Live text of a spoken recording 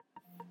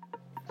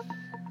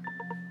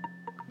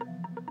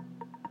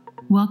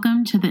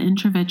Welcome to the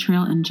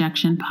Intravitreal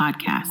Injection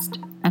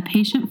Podcast, a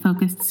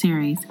patient-focused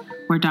series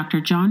where Dr.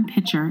 John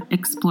Pitcher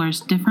explores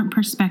different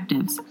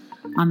perspectives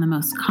on the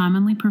most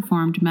commonly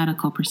performed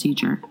medical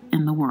procedure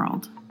in the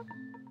world.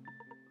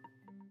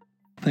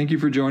 Thank you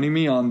for joining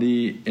me on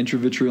the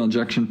Intravitreal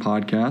Injection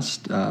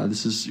Podcast.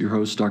 This is your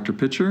host, Dr.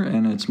 Pitcher,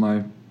 and it's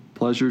my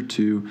pleasure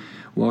to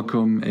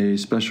welcome a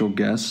special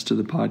guest to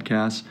the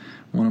podcast,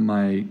 one of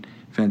my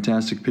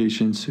fantastic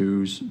patients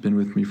who's been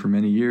with me for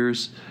many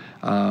years.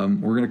 We're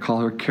going to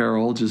call her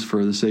Carol just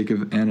for the sake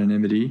of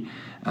anonymity.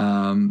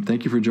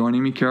 Thank you for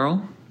joining me,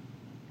 Carol.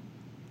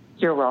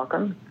 You're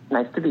welcome.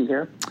 Nice to be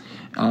here.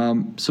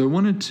 So I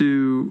wanted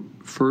to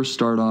first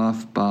start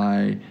off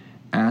by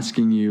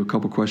asking you a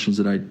couple questions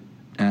that I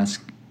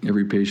ask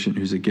every patient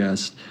who's a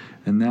guest,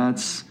 and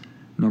that's,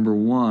 number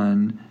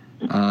one,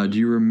 do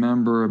you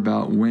remember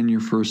about when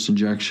your first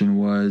injection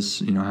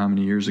was, how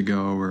many years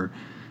ago, or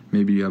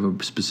maybe you have a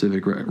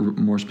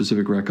more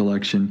specific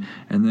recollection,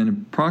 and then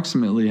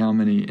approximately how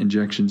many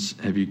injections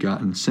have you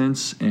gotten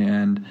since,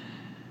 and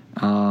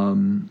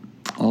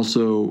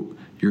also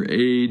your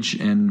age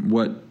and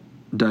what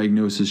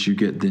diagnosis you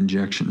get the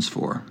injections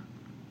for.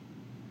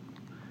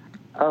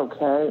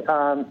 Okay.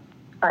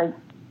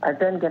 I've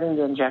been getting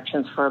the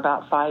injections for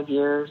about 5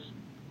 years.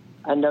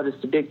 I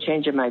noticed a big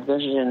change in my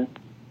vision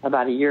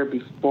about a year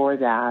before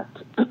that,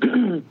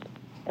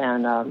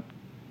 and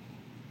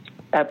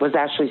I was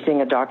actually seeing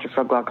a doctor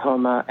for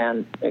glaucoma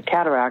and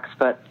cataracts,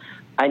 but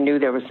I knew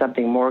there was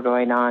something more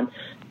going on.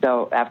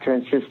 So after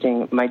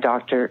insisting, my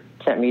doctor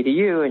sent me to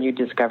you, and you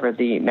discovered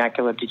the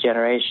macular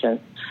degeneration,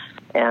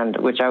 and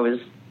which I was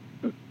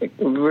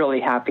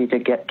really happy to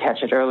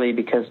catch it early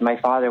because my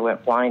father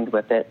went blind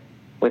with it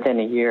within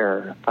a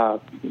year.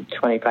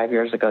 25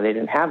 years ago, they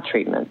didn't have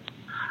treatments.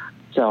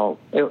 So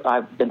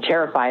I've been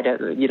terrified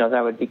that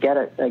I would get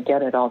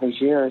it all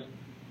these years.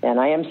 And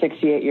I am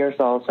 68 years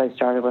old, so I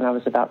started when I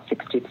was about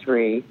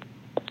 63.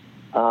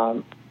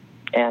 And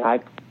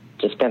I've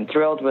just been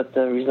thrilled with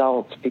the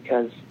results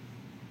because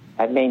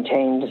I've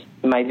maintained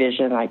my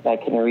vision. I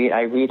can read.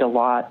 I read a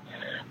lot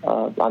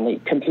on the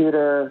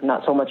computer,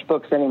 not so much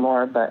books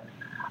anymore, but,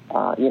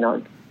 I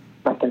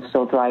can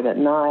still drive at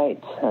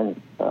night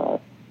and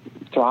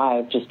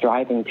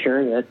driving,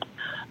 period,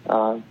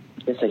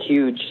 is a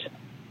huge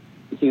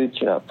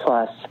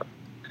plus.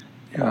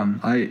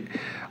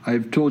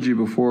 I've told you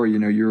before,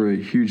 you're a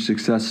huge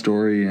success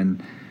story,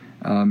 and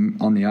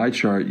on the eye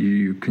chart,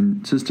 you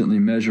consistently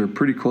measure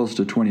pretty close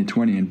to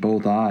 20/20 in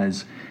both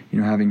eyes,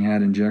 having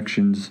had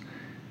injections,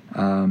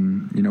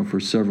 for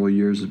several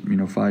years,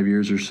 5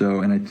 years or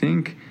so, and I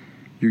think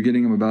you're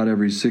getting them about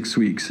every 6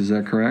 weeks. Is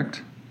that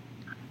correct?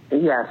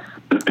 Yes.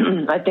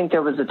 I think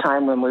there was a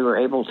time when we were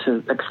able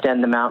to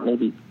extend them out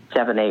maybe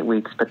 7-8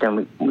 weeks, but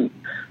then we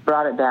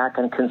brought it back,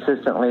 and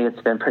consistently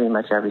it's been pretty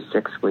much every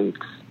 6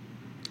 weeks.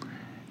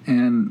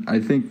 And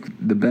I think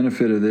the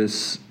benefit of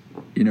this,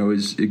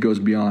 is it goes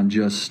beyond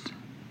just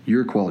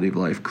your quality of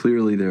life.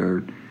 Clearly there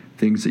are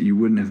things that you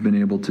wouldn't have been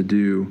able to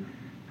do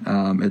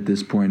at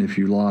this point if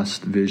you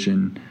lost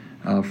vision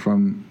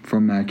from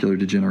macular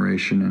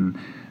degeneration.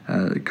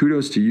 And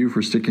kudos to you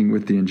for sticking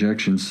with the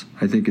injections.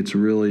 I think it's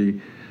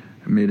really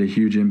made a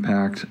huge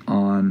impact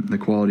on the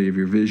quality of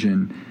your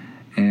vision.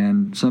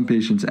 And some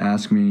patients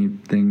ask me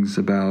things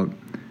about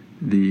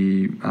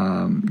the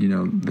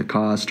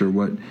cost, or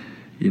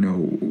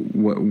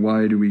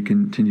why do we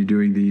continue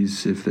doing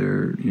these if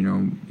they're,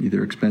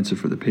 either expensive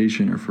for the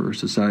patient or for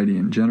society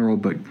in general.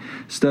 But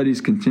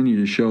studies continue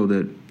to show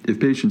that if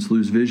patients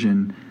lose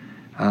vision,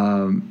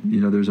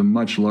 there's a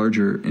much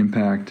larger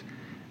impact,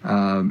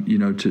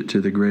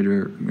 to the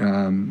greater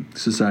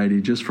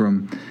society, just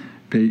from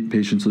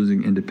patients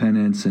losing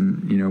independence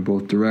and,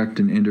 both direct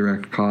and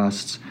indirect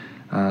costs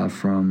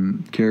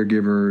from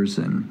caregivers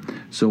and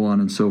so on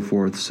and so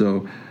forth.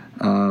 So,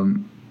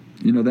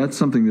 that's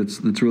something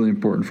that's really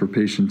important for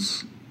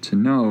patients to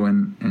know.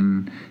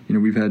 And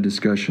we've had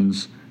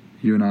discussions,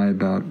 you and I,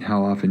 about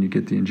how often you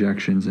get the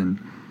injections and,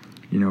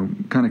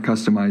 kind of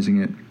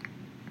customizing it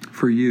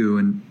for you.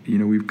 And,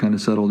 we've kind of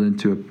settled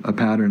into a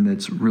pattern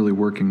that's really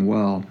working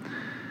well.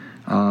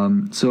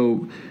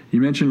 So you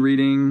mentioned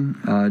reading,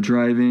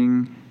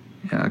 driving,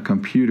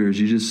 computers.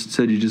 You just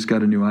said you just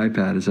got a new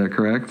iPad. Is that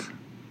correct?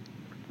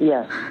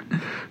 Yes.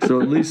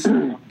 So at least,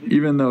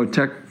 even though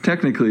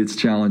technically it's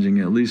challenging,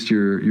 at least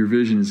your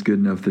vision is good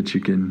enough that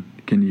you can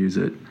use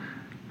it.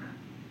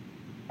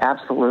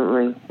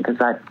 Absolutely, because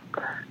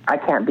I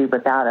can't be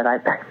without it.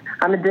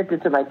 I'm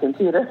addicted to my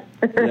computer.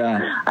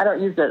 Yeah. I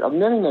don't use it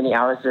many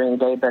hours during the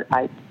day, but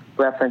I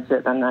reference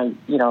it, and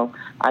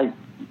I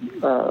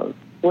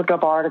look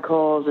up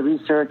articles,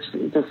 research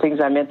the things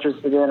I'm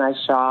interested in. I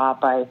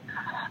shop. I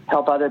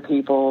help other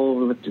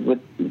people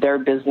with their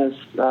business,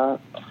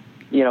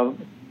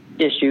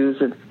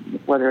 issues, of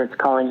whether it's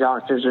calling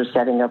doctors or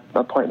setting up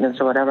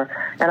appointments or whatever.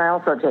 And I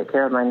also take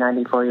care of my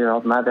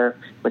 94-year-old mother,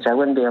 which I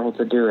wouldn't be able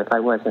to do if I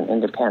wasn't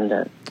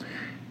independent.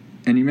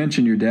 And you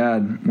mentioned your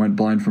dad went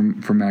blind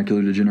from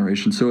macular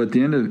degeneration. So at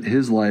the end of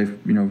his life,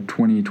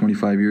 20,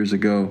 25 years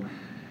ago,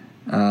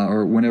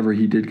 or whenever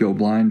he did go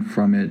blind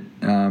from it,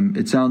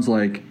 it sounds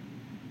like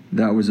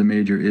that was a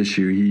major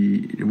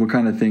issue. What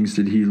kind of things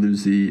did he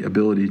lose the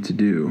ability to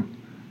do?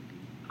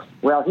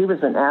 Well, he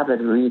was an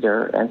avid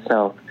reader, and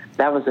so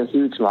that was a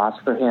huge loss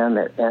for him,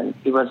 and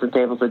he wasn't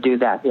able to do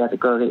that. He had to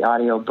go to the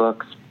audio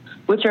books,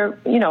 which are,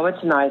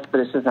 it's nice, but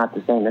it's just not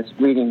the same as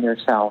reading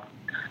yourself.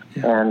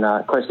 Yeah. And,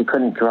 of course, he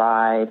couldn't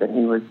drive, and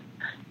he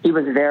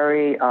was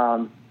very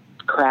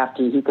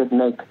crafty. He could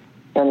make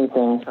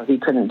anything, so he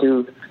couldn't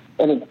do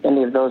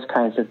any of those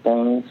kinds of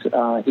things.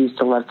 He used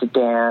to love to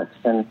dance,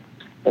 and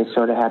they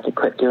sort of had to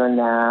quit doing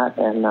that,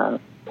 and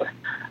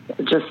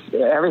just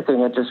everything.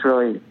 It just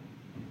really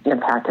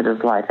impacted his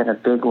life in a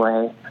big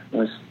way. It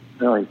was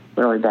really,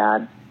 really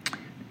bad.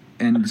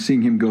 And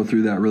seeing him go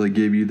through that really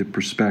gave you the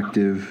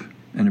perspective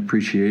and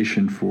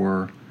appreciation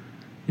for,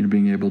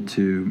 being able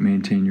to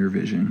maintain your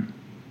vision.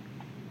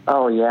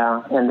 Oh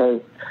yeah, and they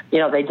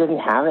didn't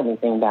have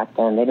anything back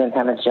then. They didn't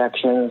have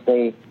injections.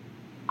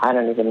 I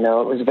don't even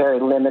know. It was very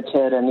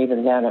limited, and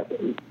even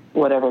then,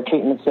 whatever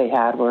treatments they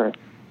had were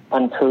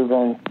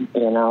unproven.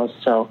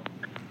 So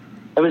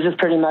it was just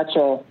pretty much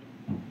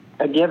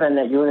a given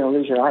that you were going to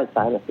lose your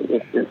eyesight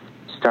if it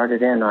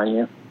started in on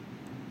you.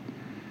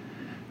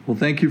 Well,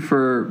 thank you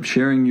for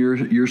sharing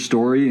your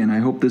story, and I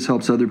hope this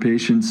helps other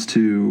patients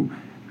to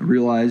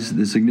realize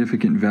the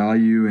significant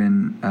value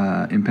and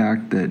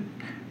impact that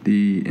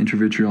the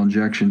intravitreal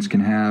injections can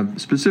have,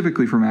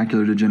 specifically for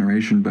macular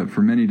degeneration, but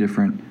for many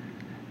different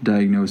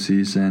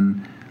diagnoses.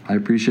 And I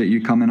appreciate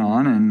you coming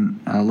on,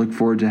 and I look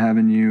forward to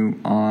having you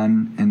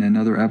on in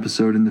another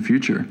episode in the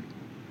future.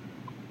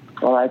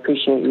 Well, I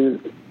appreciate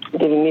you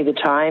giving me the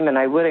time, and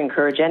I would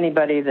encourage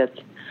anybody that's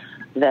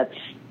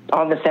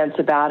on the fence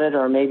about it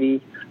or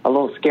maybe a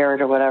little scared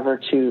or whatever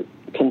to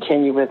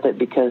continue with it,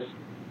 because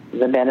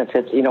the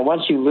benefits,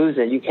 once you lose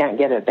it, you can't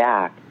get it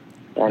back.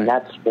 And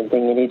that's the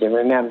thing you need to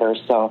remember.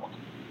 So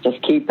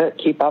just keep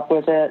up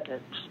with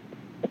it.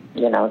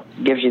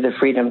 It gives you the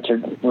freedom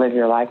to live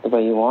your life the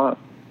way you want.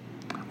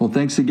 Well,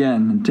 thanks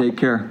again, and take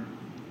care.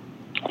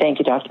 Thank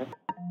you, doctor.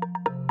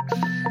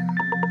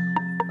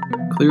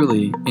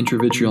 Clearly,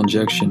 intravitreal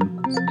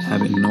injections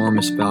have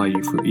enormous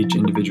value for each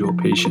individual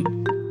patient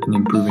in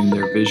improving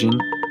their vision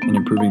and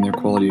improving their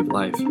quality of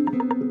life.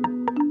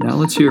 Now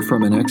let's hear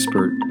from an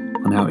expert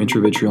on how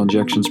intravitreal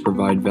injections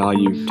provide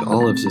value to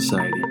all of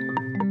society.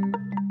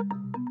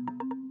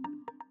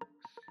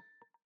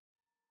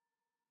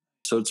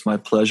 So it's my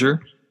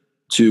pleasure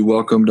to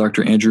welcome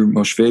Dr. Andrew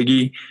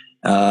Moshfeghi.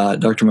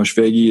 Dr.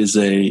 Moshfeghi is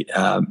a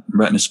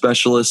retina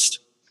specialist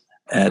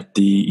at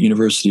the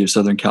University of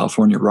Southern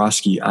California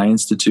Roski Eye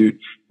Institute.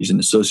 He's an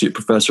associate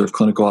professor of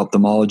clinical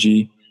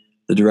ophthalmology,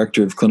 the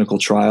director of clinical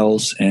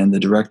trials, and the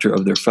director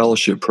of their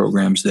fellowship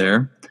programs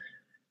there.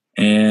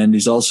 And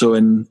he's also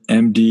an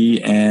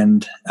MD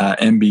and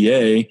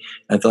MBA.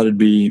 I thought it'd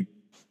be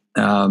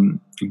a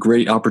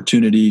great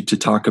opportunity to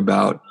talk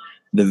about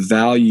the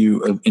value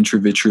of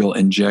intravitreal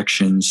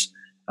injections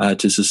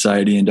to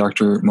society. And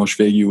Dr.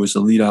 Moshfeghi was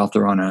the lead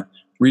author on a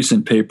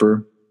recent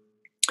paper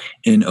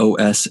in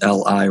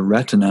OSLI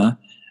Retina,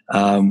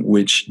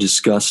 which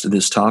discussed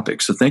this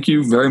topic. So thank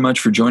you very much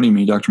for joining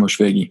me, Dr.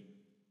 Moshfeghi.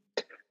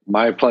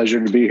 My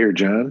pleasure to be here,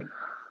 John.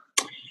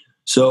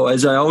 So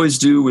as I always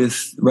do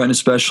with retina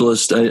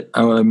specialists, I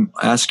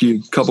ask you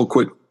a couple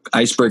quick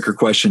icebreaker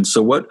questions.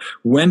 So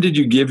when did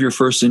you give your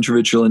first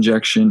intravitreal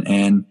injection,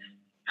 and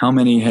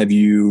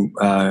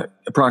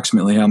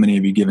approximately how many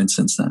have you given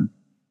since then?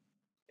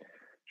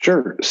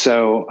 Sure.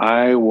 So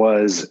I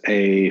was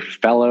a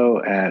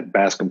fellow at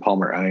Bascom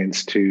Palmer Eye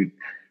Institute.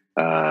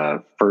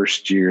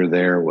 First year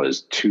there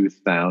was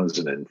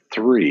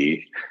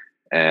 2003.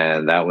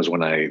 And that was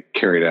when I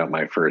carried out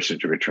my first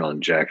intravitreal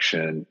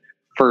injection.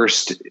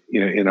 First,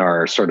 in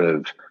our sort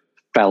of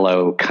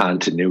fellow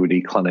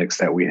continuity clinics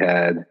that we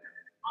had,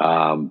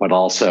 but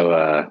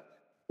also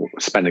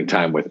spending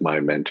time with my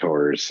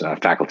mentors,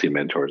 faculty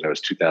mentors. That was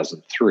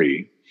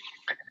 2003.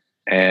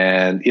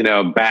 And,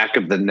 back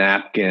of the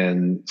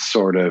napkin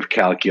sort of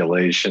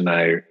calculation,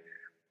 I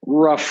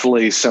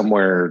roughly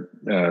somewhere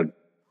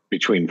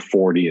between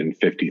 40 and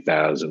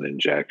 50,000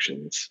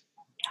 injections.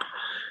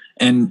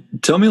 And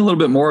tell me a little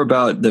bit more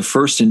about the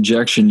first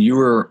injection. You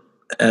were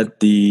at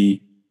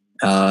the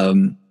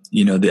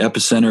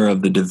epicenter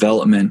of the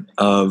development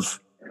of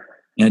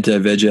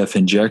anti-VEGF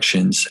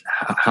injections.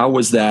 How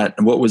was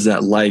that? What was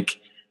that like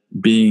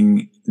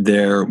being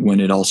there when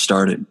it all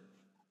started?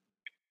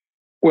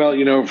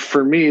 Well,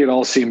 for me, it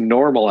all seemed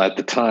normal at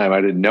the time.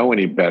 I didn't know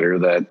any better.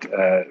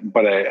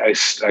 But I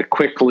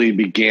quickly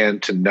began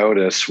to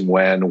notice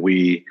when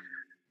we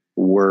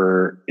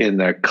were in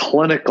the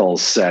clinical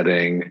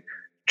setting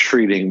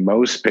treating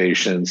most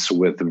patients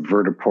with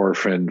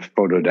verteporfin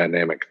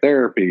photodynamic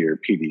therapy, or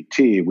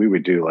PDT, we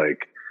would do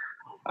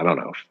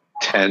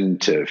 10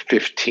 to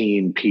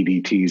 15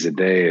 PDTs a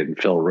day in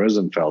Phil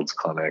Rosenfeld's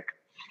clinic.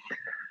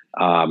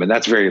 And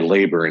that's very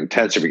labor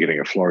intensive. You're getting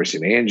a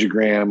fluorescein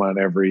angiogram on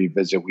every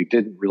visit. We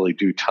didn't really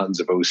do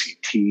tons of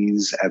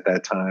OCTs at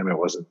that time. It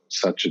wasn't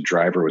such a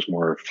driver. It was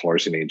more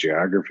fluorescein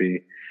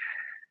angiography.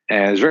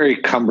 And it's very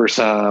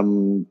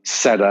cumbersome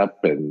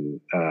setup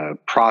and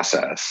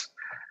process.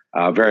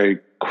 Very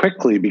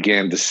quickly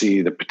began to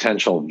see the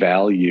potential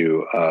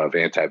value of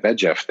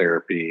anti-VEGF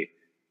therapy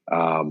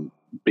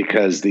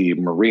because the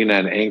Marina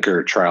and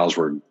Anchor trials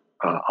were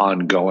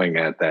ongoing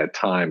at that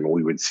time. And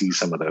we would see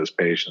some of those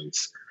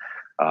patients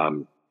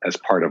as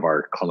part of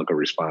our clinical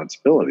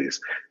responsibilities.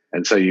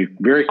 And so you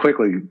very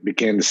quickly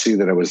began to see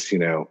that it was,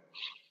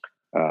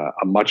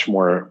 a much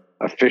more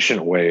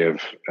efficient way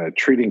of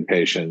treating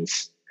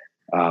patients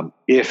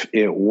if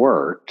it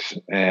worked.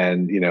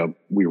 And,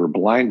 we were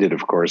blinded,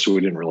 of course, so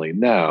we didn't really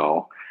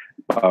know.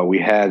 We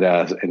had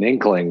an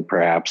inkling,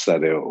 perhaps,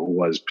 that it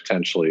was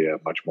potentially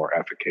much more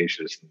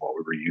efficacious than what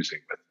we were using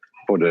with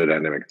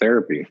photodynamic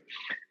therapy.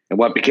 And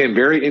what became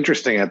very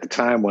interesting at the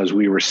time was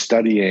we were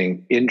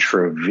studying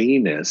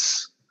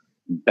intravenous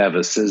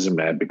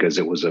bevacizumab because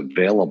it was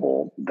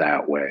available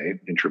that way,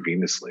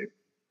 intravenously.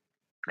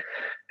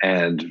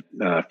 And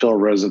Phil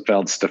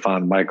Rosenfeld,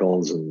 Stefan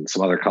Michaels, and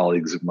some other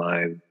colleagues of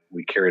mine,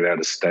 we carried out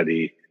a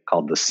study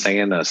called the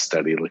SANA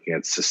study, looking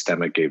at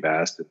systemic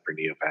Avastin for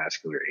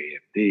neovascular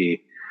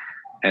AMD.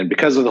 And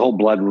because of the whole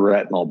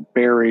blood-retinal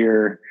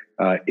barrier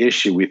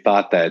issue, we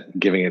thought that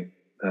giving it,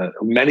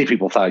 many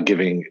people thought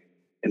giving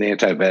an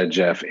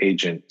anti-VEGF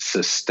agent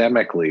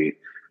systemically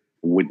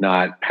would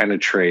not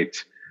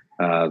penetrate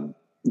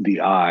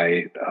the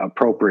eye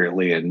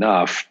appropriately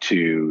enough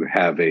to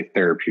have a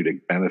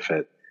therapeutic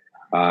benefit.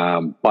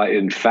 But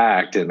in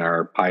fact, in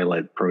our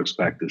pilot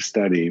prospective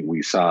study,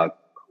 we saw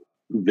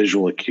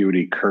visual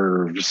acuity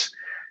curves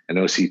and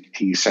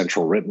OCT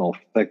central retinal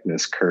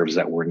thickness curves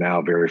that we're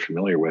now very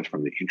familiar with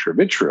from the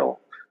intravitreal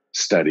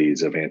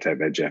studies of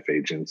anti-VEGF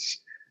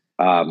agents.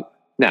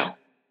 Now,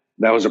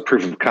 that was a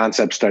proof of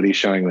concept study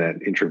showing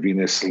that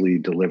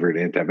intravenously delivered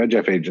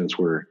anti-VEGF agents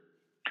were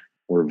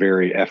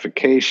very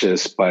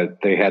efficacious, but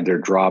they had their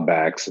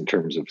drawbacks in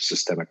terms of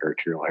systemic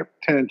arterial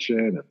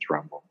hypertension and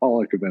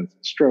thromboembolic events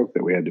and stroke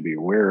that we had to be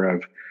aware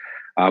of.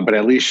 But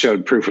at least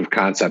showed proof of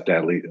concept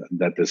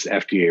that this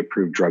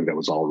FDA-approved drug that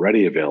was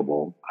already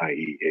available,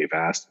 i.e.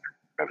 Avastin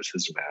or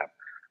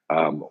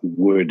bevacizumab,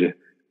 would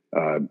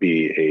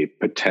be a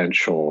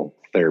potential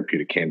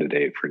therapeutic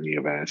candidate for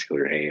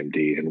neovascular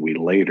AMD. And we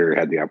later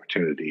had the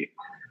opportunity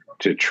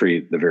to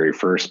treat the very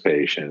first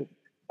patient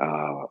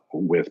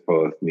with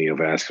both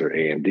neovascular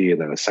AMD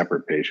and then a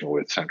separate patient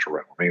with central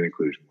retinal vein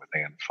occlusion with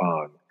Anne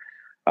Fung,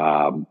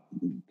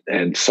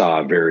 and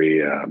saw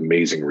very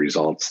amazing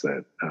results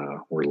that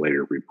were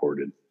later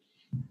reported.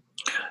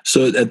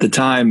 So at the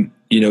time,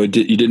 you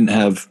didn't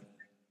have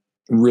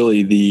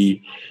really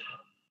the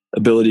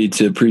ability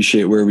to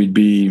appreciate where we'd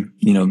be,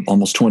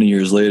 almost 20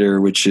 years later,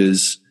 which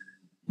is,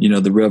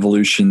 the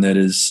revolution that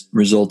has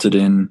resulted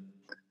in,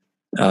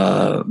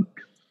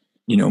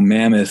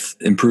 mammoth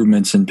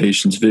improvements in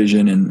patients'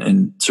 vision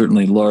and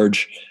certainly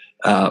large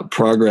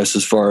progress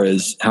as far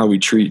as how we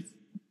treat,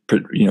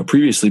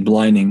 previously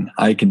blinding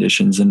eye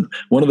conditions. And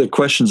one of the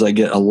questions I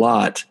get a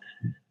lot,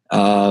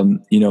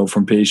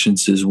 from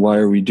patients is, why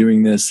are we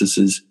doing this? This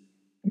is,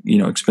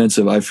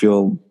 expensive. I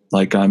feel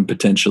like I'm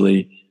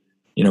potentially,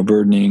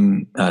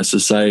 burdening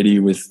society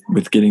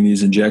with getting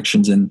these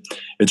injections. And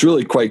it's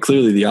really quite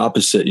clearly the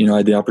opposite. I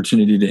had the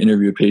opportunity to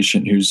interview a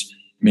patient who's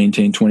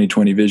maintained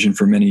 20/20 vision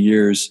for many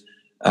years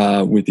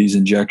with these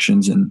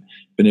injections and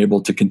been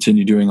able to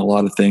continue doing a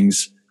lot of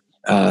things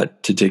to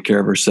take care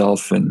of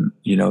herself and,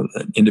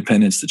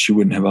 independence that she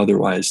wouldn't have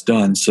otherwise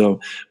done. So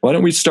why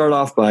don't we start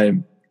off by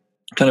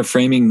kind of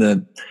framing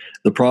the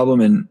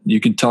problem, and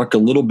you can talk a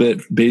little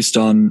bit based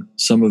on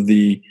some of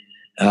the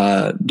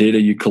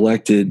data you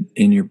collected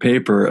in your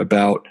paper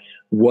about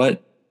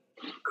what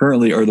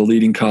currently are the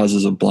leading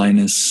causes of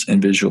blindness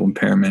and visual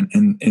impairment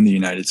in the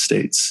United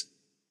States.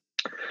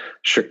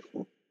 Sure.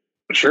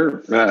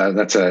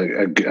 That's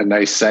a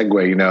nice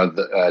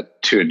segue,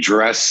 to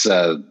address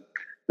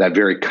that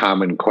very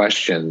common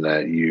question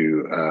that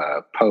you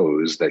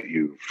pose, that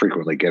you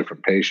frequently get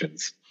from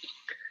patients,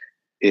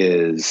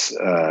 is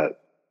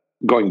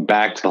going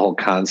back to the whole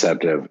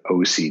concept of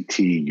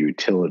OCT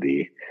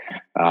utility.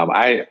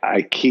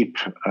 I keep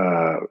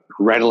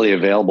readily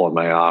available in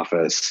my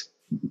office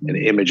an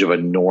image of a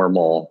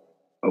normal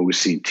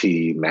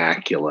OCT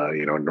macula,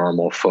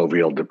 normal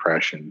foveal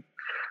depression.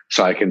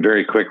 So I can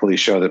very quickly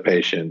show the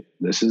patient,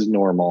 this is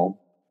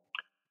normal.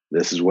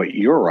 This is what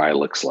your eye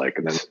looks like.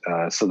 And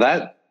then, so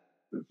that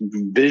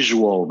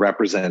visual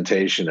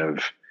representation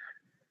of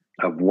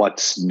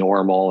what's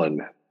normal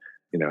and,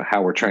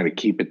 how we're trying to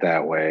keep it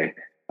that way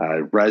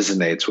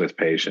resonates with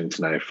patients.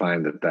 And I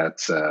find that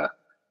that's a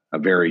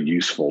very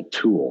useful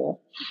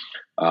tool,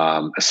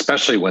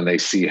 especially when they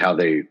see how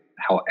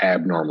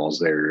abnormal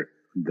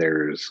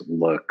theirs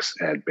looks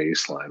at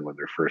baseline when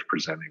they're first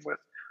presenting with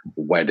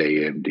wet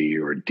AMD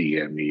or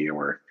DME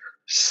or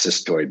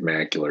cystoid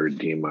macular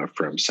edema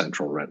from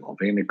central retinal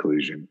vein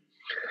occlusion.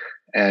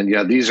 And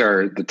these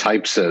are the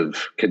types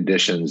of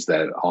conditions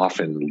that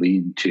often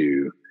lead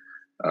to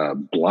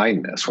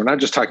blindness. We're not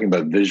just talking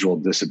about visual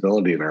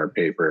disability in our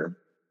paper.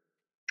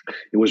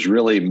 It was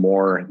really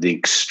more the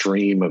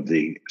extreme of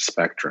the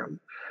spectrum.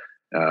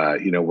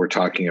 We're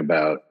talking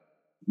about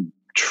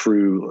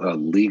true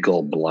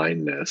legal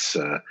blindness.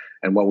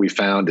 And what we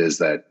found is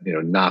that,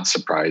 not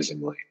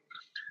surprisingly,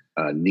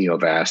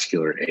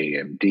 neovascular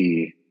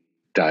AMD,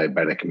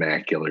 diabetic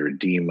macular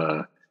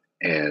edema,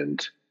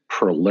 and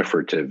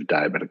proliferative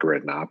diabetic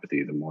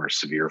retinopathy, the more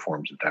severe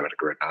forms of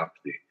diabetic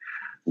retinopathy,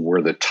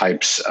 were the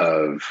types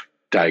of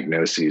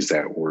diagnoses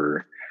that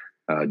were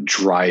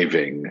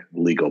driving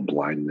legal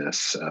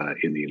blindness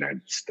in the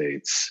United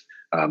States,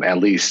 at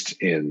least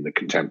in the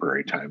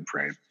contemporary time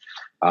frame.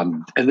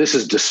 And this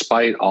is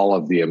despite all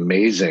of the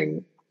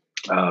amazing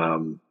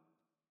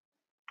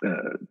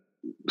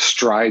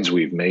strides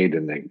we've made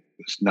in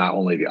not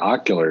only the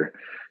ocular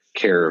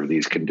care of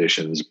these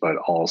conditions, but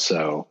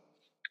also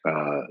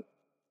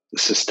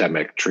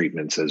systemic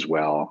treatments, as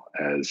well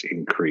as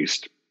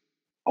increased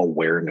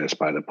awareness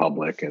by the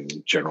public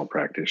and general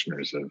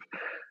practitioners of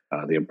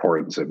the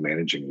importance of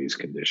managing these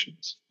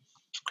conditions.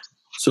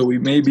 So we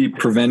may be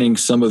preventing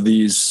some of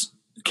these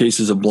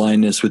cases of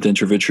blindness with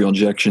intravitreal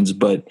injections,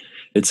 but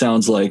it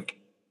sounds like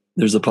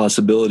there's a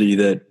possibility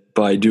that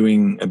by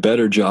doing a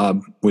better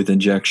job with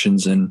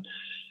injections and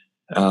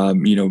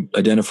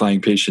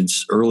identifying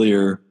patients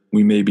earlier,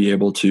 we may be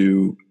able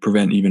to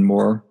prevent even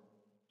more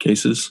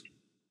cases.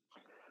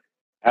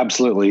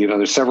 Absolutely.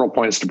 There's several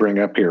points to bring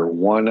up here.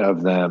 One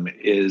of them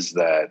is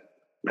that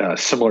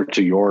similar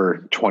to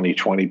your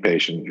 2020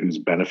 patient who's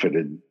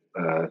benefited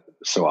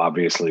so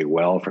obviously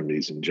well from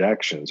these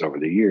injections over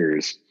the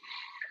years,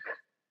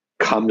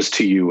 comes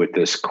to you with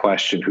this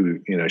question who,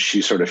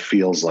 she sort of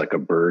feels like a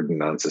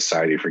burden on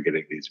society for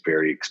getting these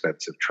very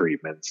expensive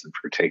treatments and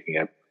for taking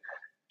up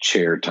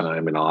chair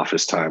time and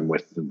office time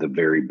with the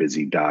very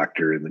busy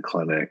doctor in the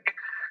clinic,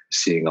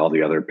 seeing all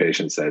the other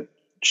patients that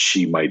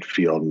she might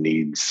feel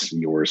needs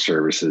your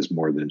services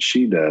more than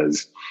she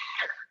does.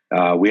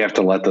 We have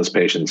to let those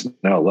patients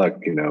know,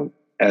 look,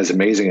 as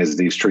amazing as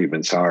these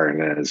treatments are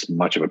and as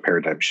much of a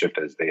paradigm shift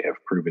as they have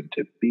proven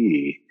to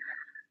be,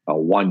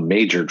 one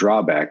major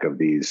drawback of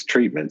these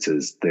treatments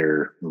is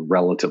their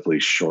relatively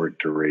short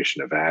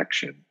duration of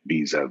action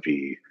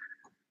vis-a-vis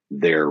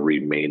their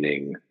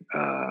remaining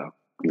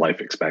life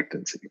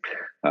expectancy.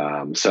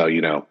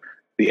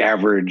 The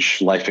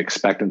average life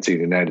expectancy in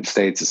the United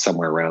States is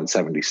somewhere around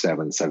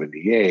 77,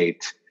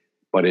 78.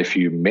 But if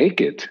you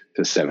make it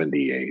to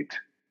 78,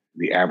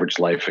 the average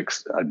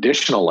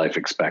additional life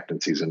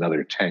expectancy is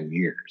another 10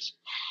 years.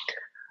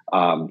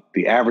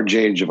 The average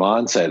age of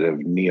onset of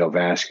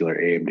neovascular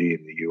AMD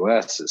in the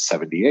U.S. is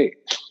 78.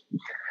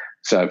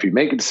 So if you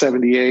make it to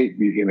 78,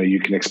 you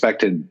can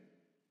expect to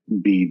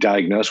be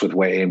diagnosed with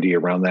wet AMD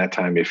around that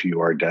time if you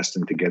are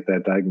destined to get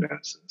that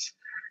diagnosis,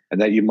 and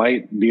that you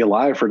might be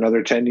alive for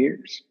another 10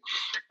 years.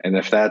 And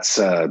if that's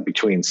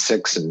between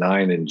 6 and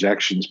 9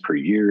 injections per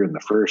year in the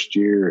first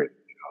year, and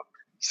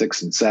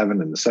 6 and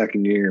 7 in the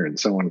second year, and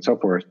so on and so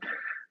forth,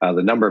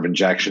 the number of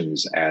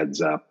injections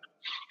adds up.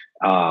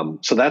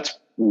 So that's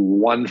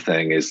one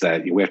thing, is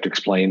that we have to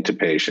explain to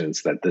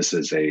patients that this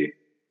is a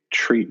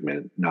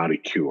treatment, not a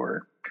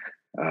cure.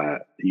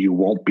 You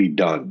won't be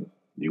done.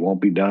 You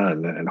won't be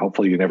done, and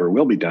hopefully you never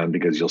will be done,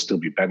 because you'll still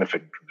be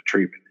benefiting from the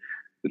treatment.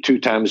 The two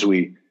times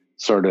we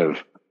sort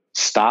of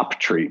stop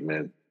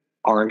treatment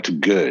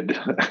aren't good.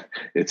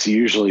 It's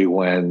usually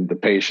when the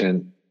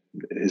patient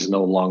is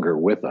no longer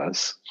with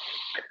us,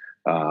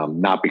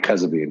 not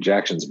because of the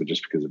injections, but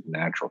just because of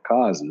natural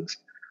causes,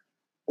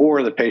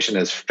 or the patient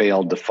has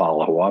failed to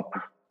follow up,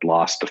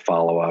 lost to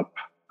follow up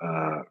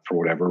for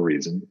whatever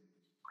reason,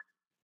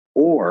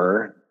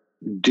 or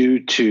due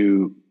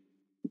to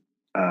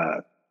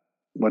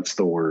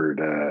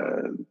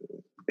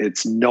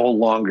it's no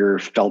longer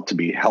felt to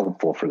be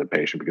helpful for the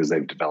patient because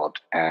they've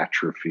developed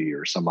atrophy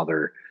or some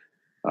other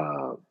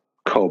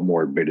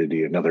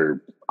comorbidity,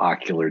 another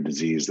ocular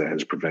disease that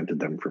has prevented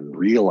them from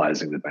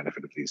realizing the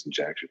benefit of these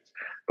injections.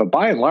 But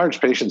by and large,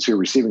 patients who are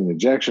receiving the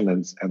injection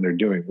and they're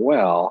doing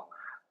well,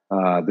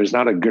 there's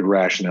not a good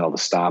rationale to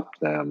stop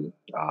them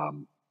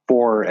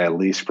at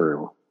least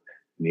for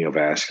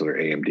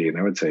neovascular AMD. And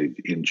I would say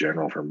in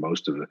general for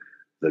most of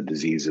the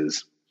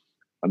diseases.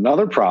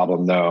 Another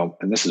problem, though,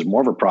 and this is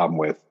more of a problem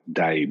with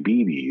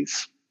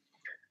diabetes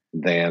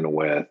than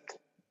with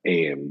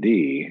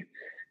AMD,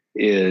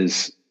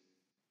 is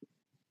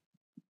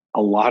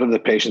a lot of the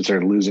patients that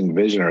are losing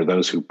vision are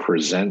those who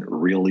present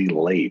really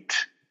late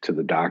to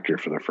the doctor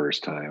for the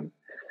first time,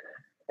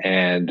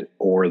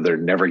 or they're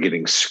never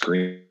getting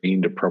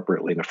screened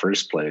appropriately in the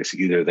first place.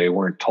 Either they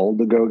weren't told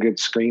to go get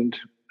screened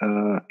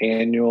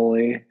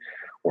annually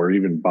or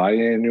even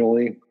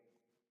biannually,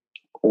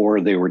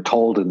 or they were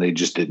told and they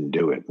just didn't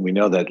do it. We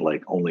know that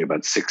only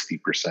about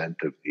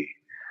 60% of the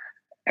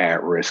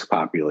at-risk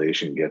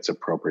population gets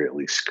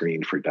appropriately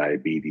screened for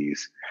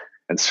diabetes.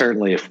 And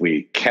certainly if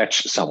we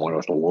catch someone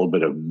with a little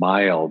bit of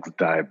mild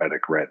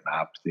diabetic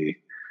retinopathy,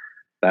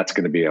 that's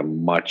going to be a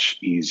much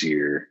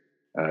easier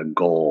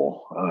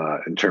goal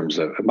in terms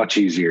of a much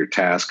easier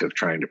task of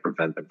trying to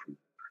prevent them from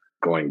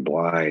going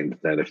blind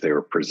than if they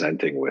were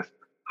presenting with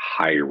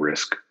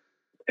high-risk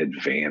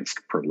advanced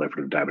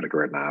proliferative diabetic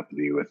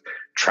retinopathy with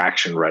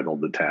traction retinal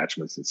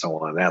detachments and so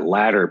on. That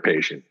latter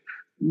patient,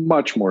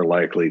 much more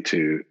likely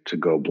to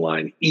go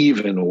blind,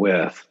 even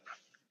with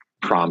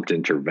prompt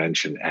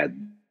intervention at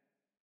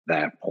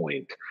that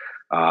point.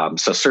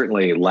 So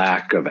certainly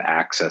lack of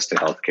access to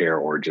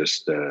healthcare or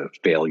just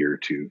failure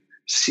to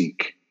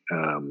seek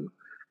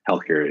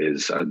healthcare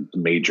is a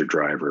major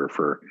driver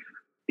for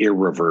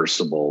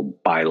irreversible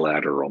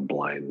bilateral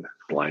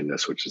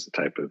blindness, which is the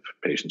type of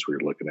patients we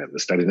were looking at in the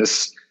study.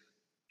 This,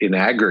 in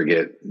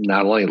aggregate,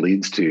 not only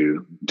leads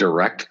to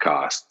direct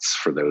costs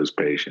for those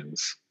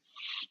patients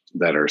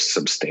that are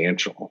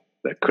substantial,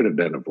 that could have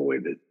been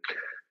avoided,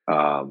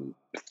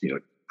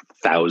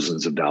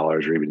 thousands of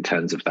dollars or even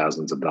tens of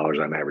thousands of dollars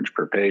on average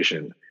per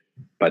patient.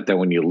 But then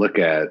when you look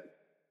at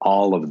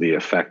all of the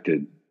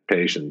affected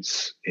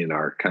patients in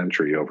our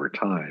country over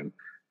time,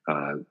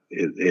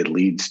 it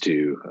leads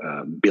to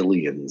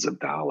billions of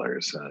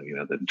dollars.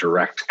 The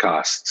direct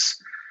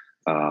costs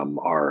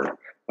are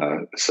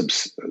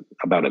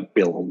about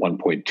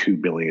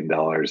 $1.2 billion,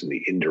 and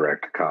the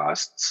indirect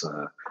costs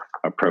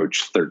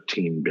approach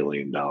 $13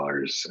 billion,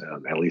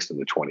 at least in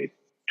the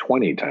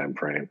 2020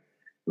 timeframe.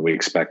 We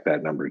expect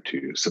that number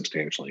to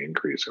substantially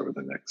increase over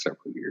the next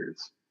several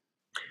years.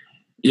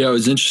 Yeah, it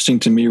was interesting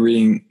to me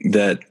reading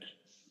that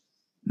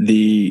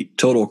the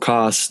total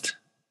cost,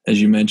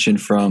 as you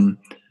mentioned, from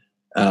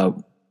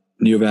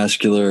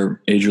neovascular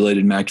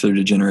age-related macular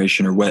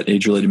degeneration or wet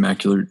age-related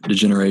macular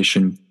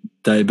degeneration,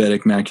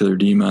 diabetic macular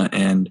edema,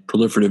 and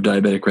proliferative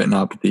diabetic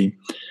retinopathy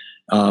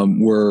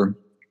were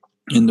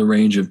in the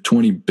range of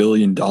 $20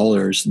 billion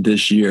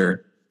this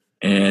year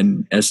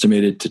and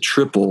estimated to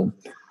triple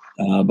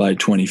by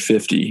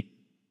 2050.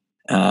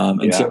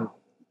 And so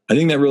I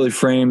think that really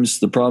frames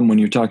the problem when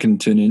you're talking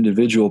to an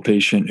individual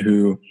patient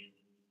who,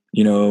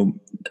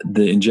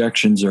 the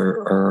injections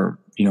are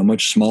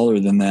much smaller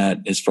than that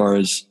as far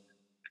as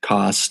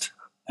cost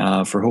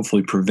for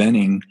hopefully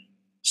preventing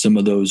some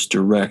of those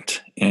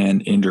direct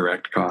and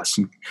indirect costs.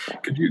 And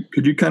could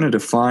you kind of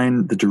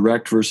define the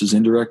direct versus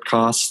indirect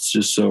costs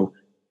just so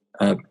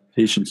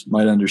patients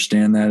might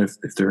understand that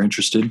if they're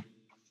interested?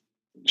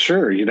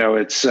 Sure.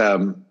 It's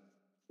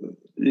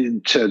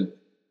to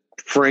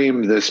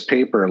frame this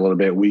paper a little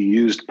bit, we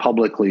used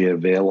publicly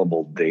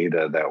available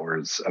data that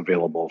was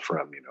available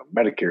from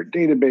Medicare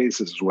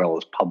databases as well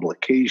as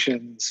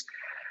publications.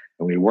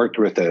 And we worked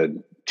with a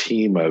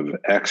team of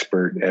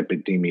expert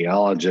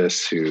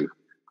epidemiologists who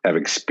have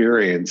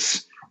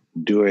experience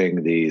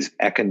doing these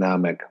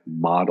economic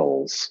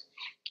models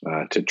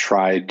to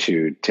try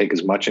to take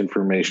as much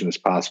information as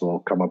possible,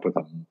 come up with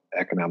an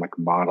economic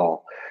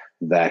model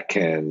that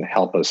can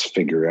help us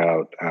figure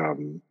out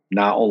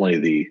not only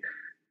the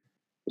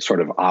sort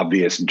of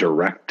obvious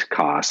direct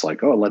costs,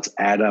 like, let's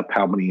add up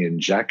how many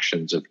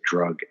injections of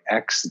drug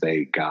X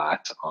they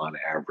got on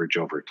average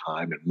over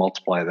time and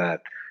multiply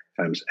that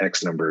times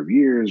X number of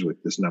years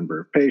with this number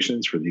of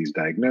patients for these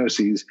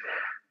diagnoses.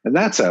 And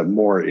that's a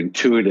more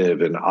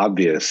intuitive and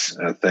obvious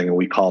thing. And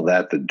we call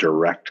that the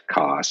direct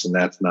cost. And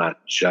that's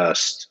not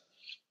just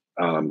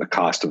the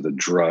cost of the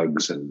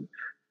drugs and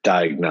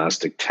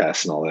diagnostic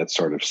tests and all that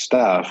sort of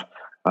stuff,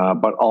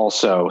 but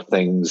also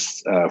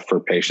things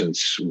for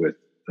patients with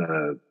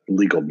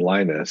legal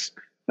blindness,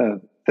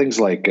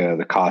 things like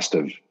the cost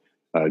of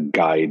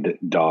guide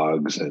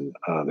dogs and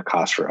the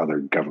cost for other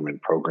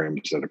government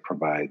programs that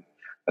provide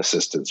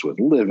assistance with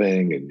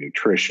living and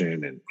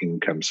nutrition and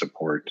income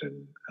support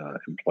and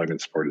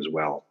employment support as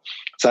well.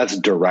 So that's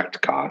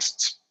direct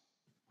costs.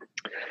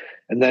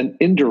 And then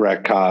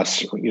indirect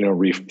costs,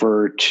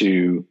 refer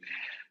to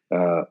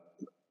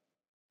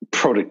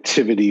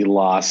productivity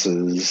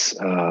losses,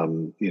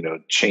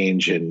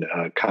 change in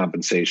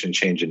compensation,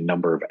 change in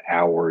number of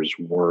hours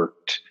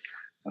worked,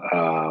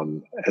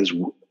 as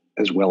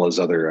well as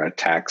other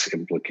tax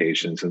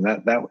implications. And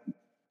that when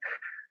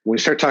we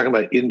start talking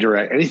about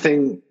indirect,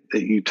 anything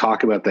that you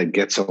talk about that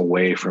gets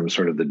away from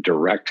sort of the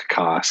direct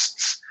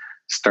costs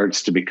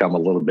starts to become a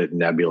little bit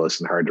nebulous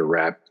and hard to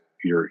wrap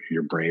your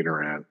brain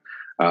around.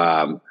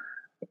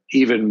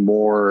 Even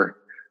more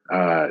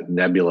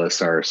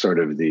nebulous are sort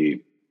of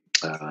the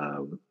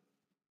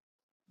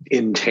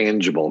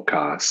intangible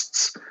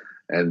costs.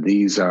 And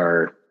these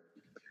are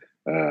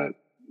a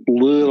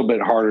little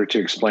bit harder to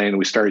explain.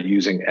 We start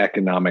using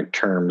economic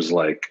terms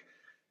like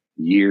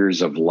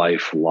years of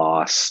life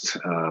lost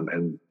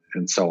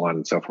and so on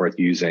and so forth,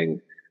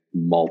 using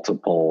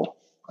multiple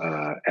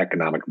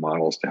economic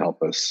models to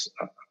help us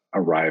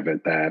arrive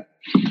at that.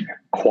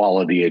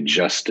 Quality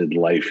adjusted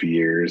life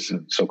years,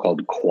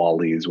 so-called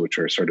QALYs, which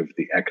are sort of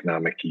the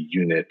economic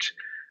unit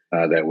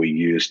that we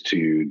use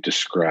to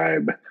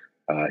describe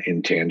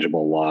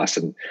intangible loss.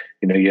 And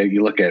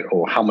you look at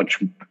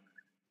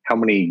how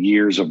many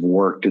years of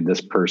work did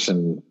this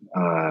person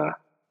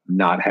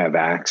not have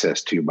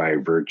access to by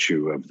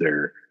virtue of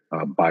their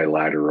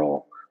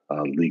bilateral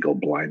legal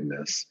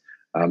blindness.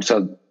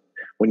 So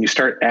when you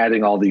start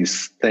adding all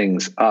these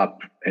things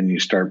up and you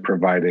start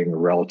providing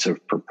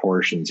relative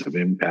proportions of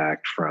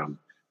impact from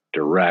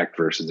direct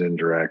versus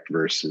indirect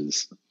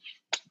versus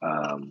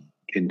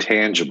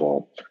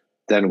intangible,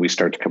 then we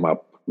start to come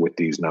up with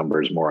these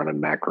numbers more on a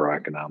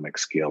macroeconomic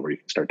scale where you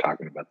can start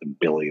talking about the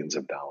billions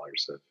of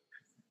dollars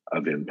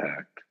of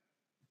impact.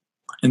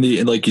 And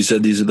like you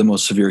said, these are the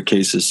most severe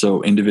cases.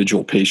 So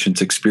individual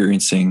patients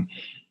experiencing,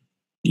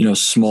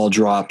 small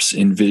drops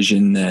in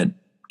vision that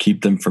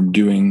keep them from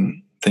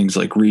doing things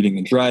like reading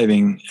and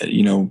driving,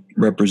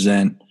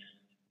 represent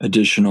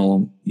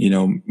additional,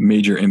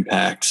 major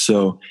impacts.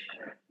 So,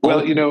 well,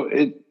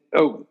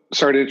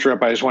 sorry to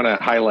interrupt. I just want to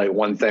highlight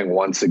one thing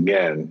once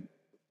again.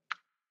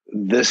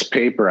 This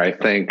paper, I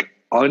think,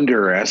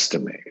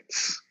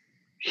 underestimates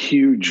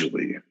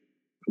hugely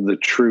the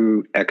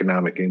true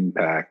economic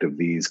impact of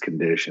these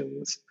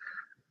conditions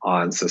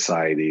on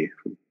society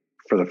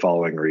for the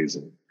following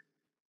reason.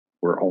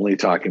 We're only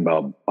talking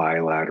about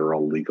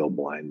bilateral legal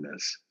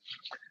blindness.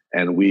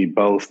 And we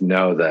both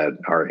know that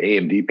our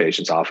AMD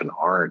patients often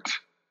aren't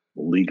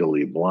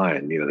legally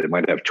blind. They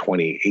might have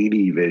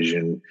 20/80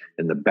 vision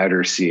in the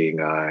better seeing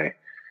eye,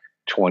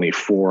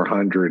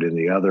 2400 in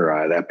the other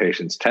eye. That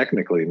patient's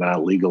technically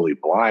not legally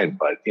blind,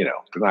 but they're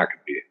not going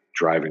to be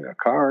driving a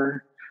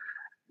car.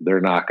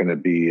 They're not going to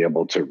be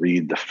able to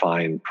read the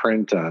fine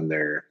print on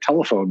their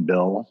telephone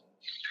bill.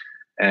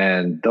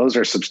 And those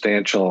are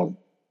substantial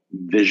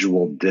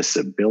visual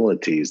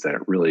disabilities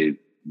that really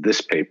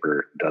this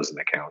paper doesn't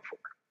account for.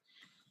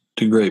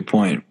 It's a great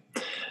point.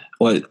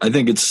 Well, I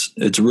think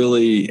it's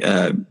really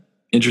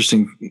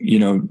interesting,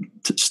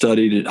 to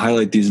study, to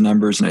highlight these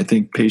numbers. And I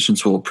think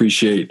patients will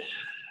appreciate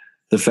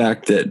the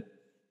fact that,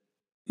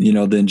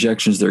 the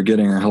injections they're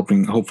getting are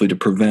helping hopefully to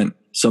prevent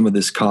some of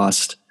this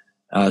cost,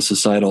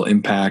 societal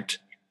impact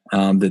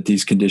that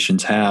these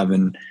conditions have.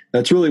 And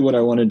that's really what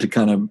I wanted to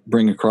kind of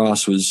bring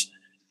across was,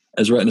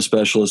 as retina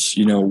specialists,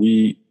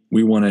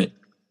 we want to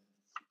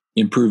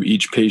improve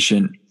each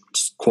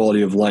patient's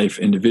quality of life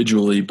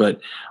individually,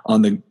 but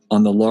on the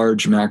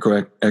large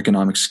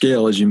macroeconomic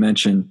scale, as you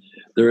mentioned,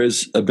 there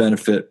is a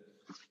benefit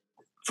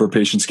for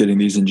patients getting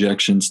these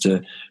injections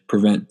to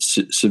prevent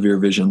severe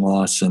vision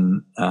loss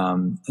and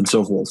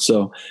so forth.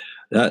 So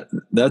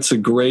that's a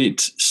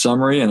great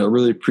summary, and I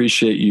really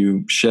appreciate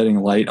you shedding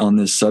light on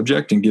this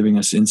subject and giving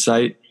us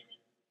insight.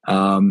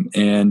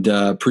 And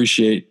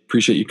appreciate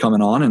you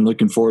coming on, and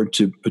looking forward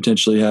to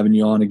potentially having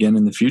you on again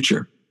in the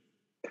future.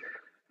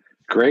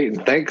 Great.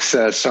 And thanks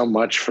so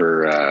much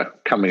for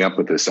coming up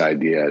with this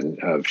idea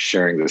of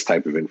sharing this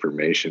type of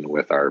information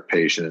with our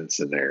patients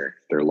and their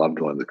loved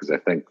ones, because I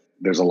think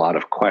there's a lot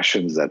of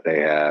questions that they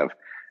have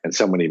and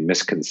so many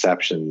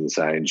misconceptions.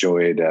 I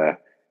enjoyed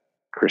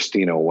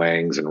Christina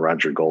Wang's and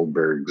Roger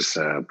Goldberg's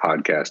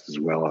podcast as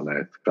well, and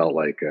I felt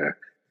like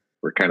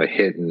we're kind of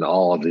hitting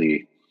all of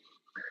the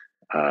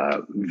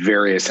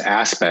various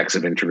aspects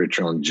of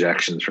intravitreal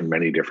injections from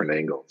many different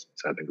angles.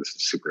 So I think this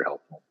is super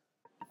helpful.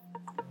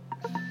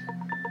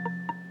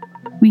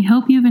 We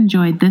hope you've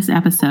enjoyed this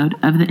episode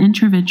of the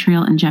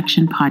Intravitreal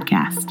Injection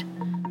Podcast.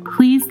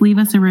 Please leave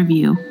us a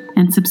review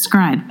and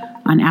subscribe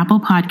on Apple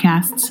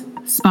Podcasts,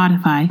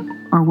 Spotify,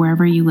 or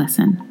wherever you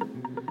listen.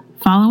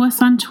 Follow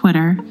us on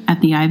Twitter at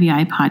the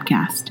IVI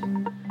Podcast.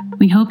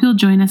 We hope you'll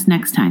join us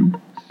next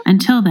time.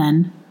 Until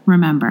then,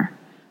 remember,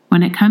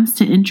 when it comes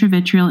to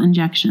intravitreal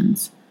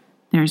injections,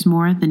 there's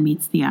more than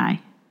meets the eye.